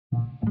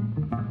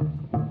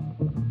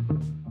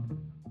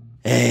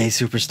Hey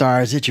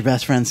superstars, it's your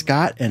best friend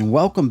Scott, and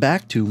welcome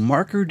back to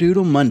Marker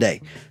Doodle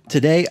Monday.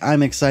 Today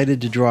I'm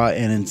excited to draw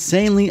an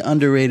insanely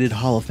underrated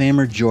Hall of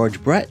Famer George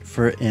Brett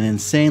for an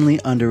insanely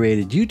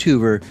underrated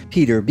YouTuber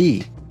Peter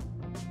B.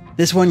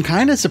 This one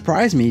kind of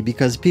surprised me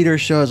because Peter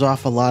shows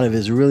off a lot of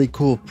his really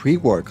cool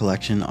pre-war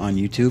collection on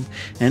YouTube,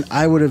 and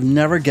I would have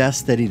never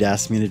guessed that he'd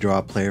asked me to draw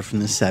a player from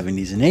the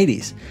 70s and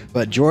 80s.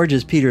 But George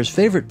is Peter's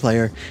favorite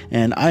player,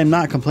 and I'm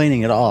not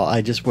complaining at all.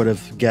 I just would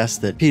have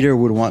guessed that Peter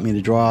would want me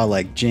to draw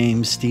like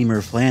James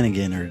Steamer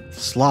Flanagan, or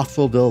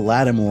Slothful Bill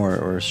Lattimore,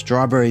 or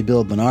Strawberry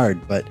Bill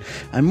Bernard, but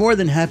I'm more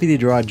than happy to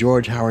draw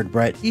George Howard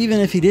Brett, even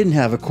if he didn't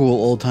have a cool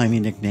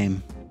old-timey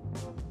nickname.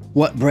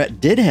 What Brett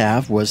did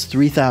have was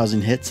 3,000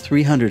 hits,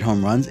 300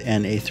 home runs,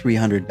 and a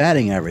 300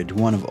 batting average,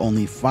 one of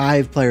only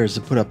 5 players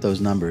to put up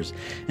those numbers.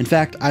 In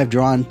fact, I've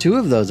drawn 2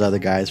 of those other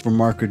guys for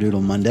Marker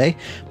Doodle Monday,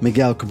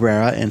 Miguel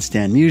Cabrera and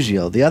Stan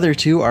Musial. The other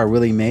 2 are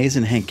Willie Mays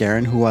and Hank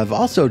Aaron, who I've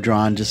also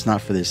drawn, just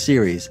not for this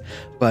series.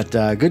 But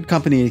good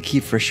company to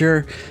keep for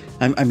sure.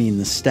 I mean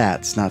the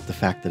stats, not the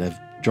fact that I've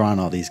drawn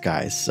all these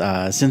guys.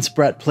 Since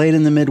Brett played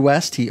in the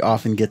Midwest, he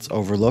often gets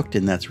overlooked,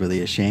 and that's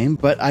really a shame,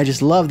 but I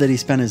just love that he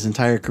spent his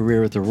entire career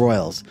with the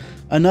Royals.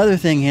 Another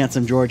thing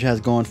Handsome George has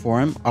going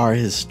for him are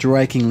his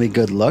strikingly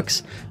good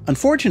looks.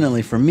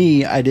 Unfortunately for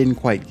me, I didn't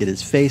quite get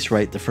his face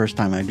right the first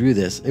time I drew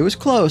this. It was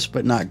close,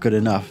 but not good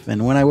enough,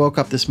 and when I woke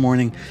up this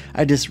morning,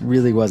 I just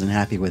really wasn't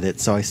happy with it,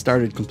 so I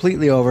started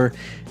completely over,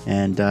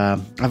 and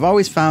I've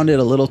always found it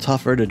a little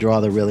tougher to draw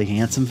the really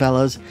handsome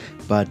fellas,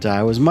 but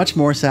I was much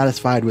more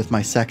satisfied with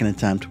my second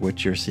attempt,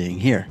 which you're seeing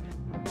here.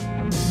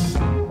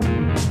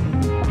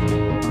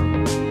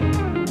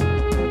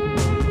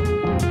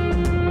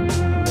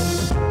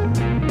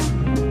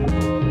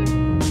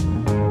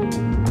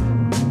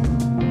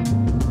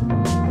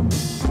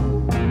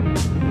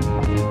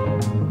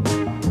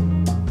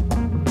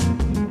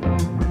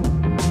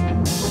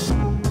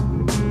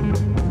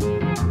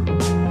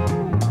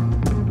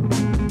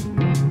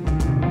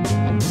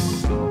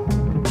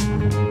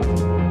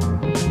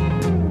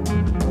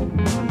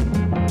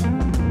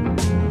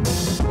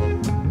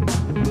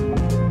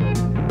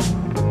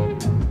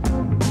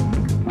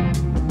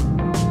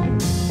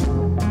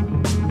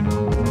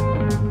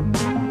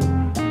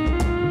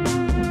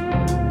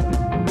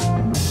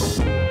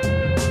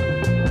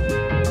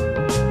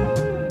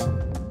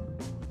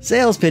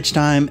 Sales pitch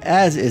time.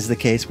 As is the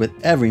case with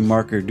every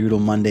Marker Doodle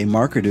Monday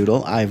Marker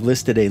Doodle, I've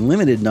listed a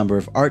limited number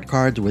of art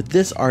cards with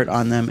this art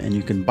on them, and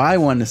you can buy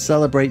one to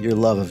celebrate your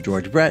love of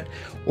George Brett,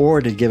 or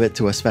to give it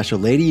to a special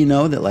lady you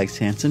know that likes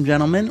handsome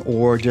gentlemen,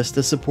 or just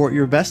to support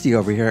your bestie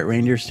over here at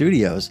Reindeer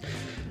Studios.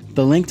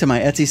 The link to my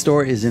Etsy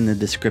store is in the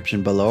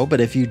description below,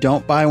 but if you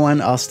don't buy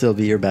one, I'll still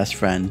be your best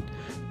friend.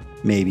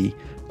 Maybe.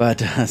 But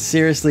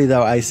seriously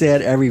though, I say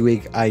it every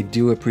week, I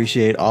do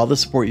appreciate all the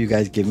support you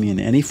guys give me in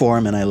any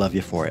form, and I love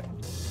you for it.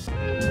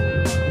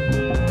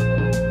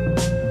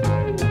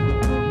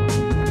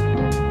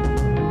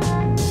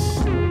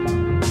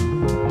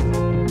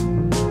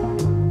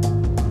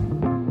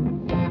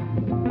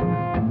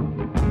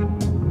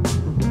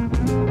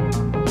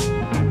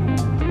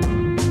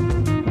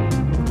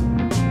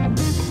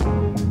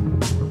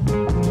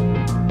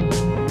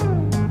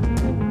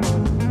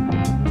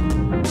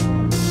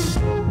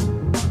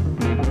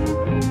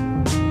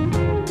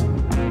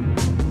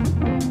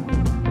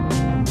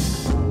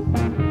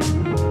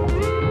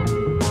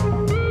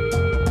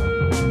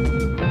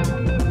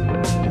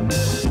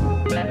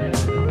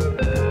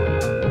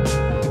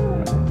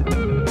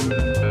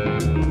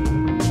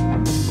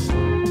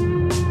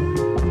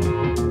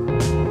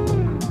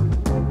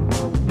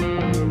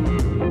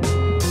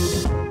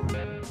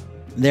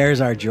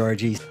 There's our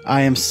Georgie.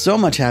 I am so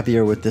much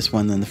happier with this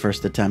one than the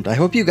first attempt. I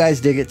hope you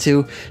guys dig it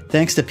too.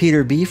 Thanks to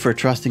Peter B for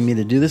trusting me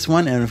to do this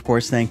one, and of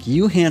course thank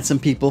you handsome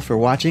people for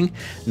watching.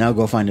 Now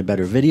go find a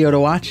better video to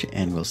watch,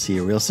 and we'll see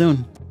you real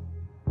soon.